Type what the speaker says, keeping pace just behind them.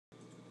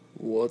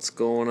What's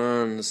going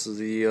on? This is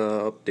the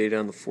update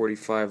on the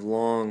 45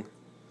 long.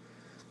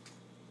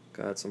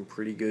 Got some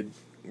pretty good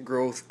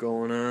growth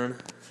going on.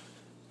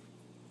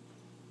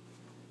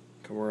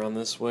 Come around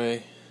this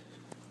way.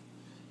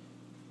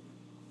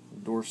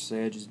 The dwarf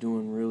sage is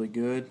doing really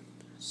good,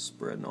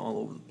 spreading all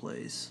over the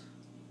place.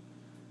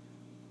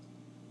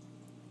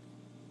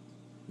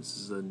 This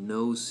is a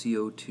no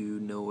CO2,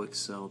 no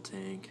Excel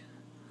tank.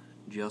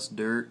 Just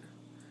dirt.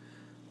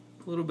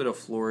 A little bit of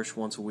flourish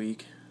once a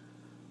week.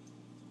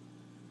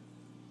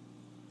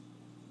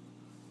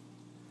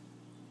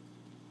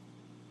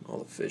 All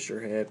the fish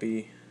are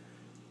happy.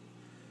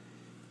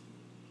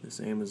 This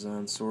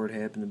Amazon sword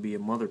happened to be a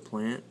mother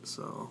plant,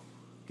 so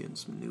getting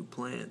some new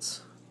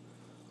plants.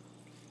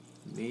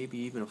 Maybe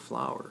even a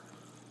flower.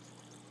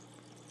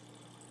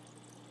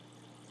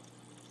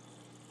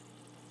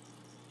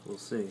 We'll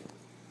see.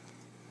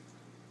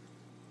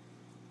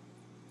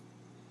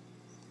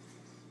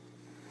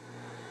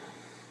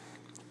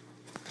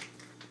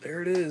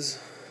 There it is.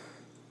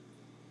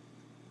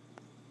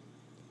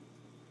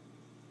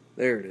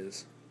 There it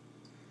is.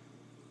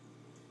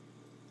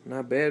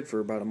 Not bad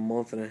for about a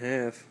month and a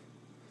half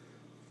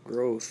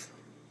growth.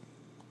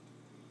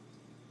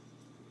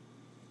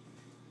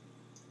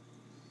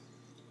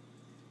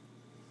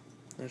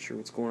 Not sure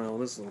what's going on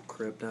with this little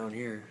crap down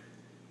here.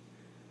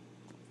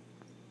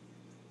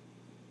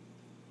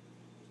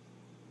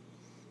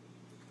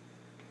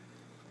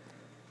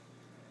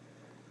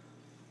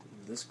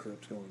 This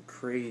crap's going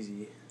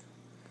crazy.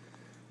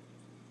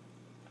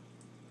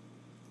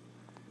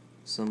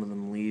 Some of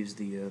them leaves,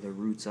 the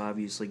roots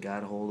obviously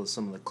got a hold of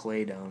some of the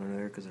clay down in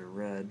there because they're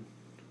red.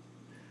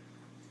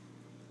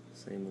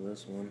 Same with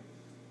this one.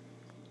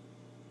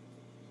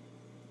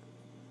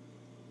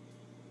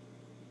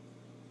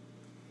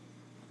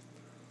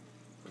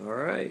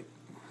 Alright.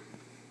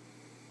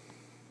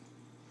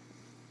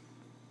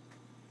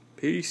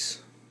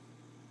 Peace.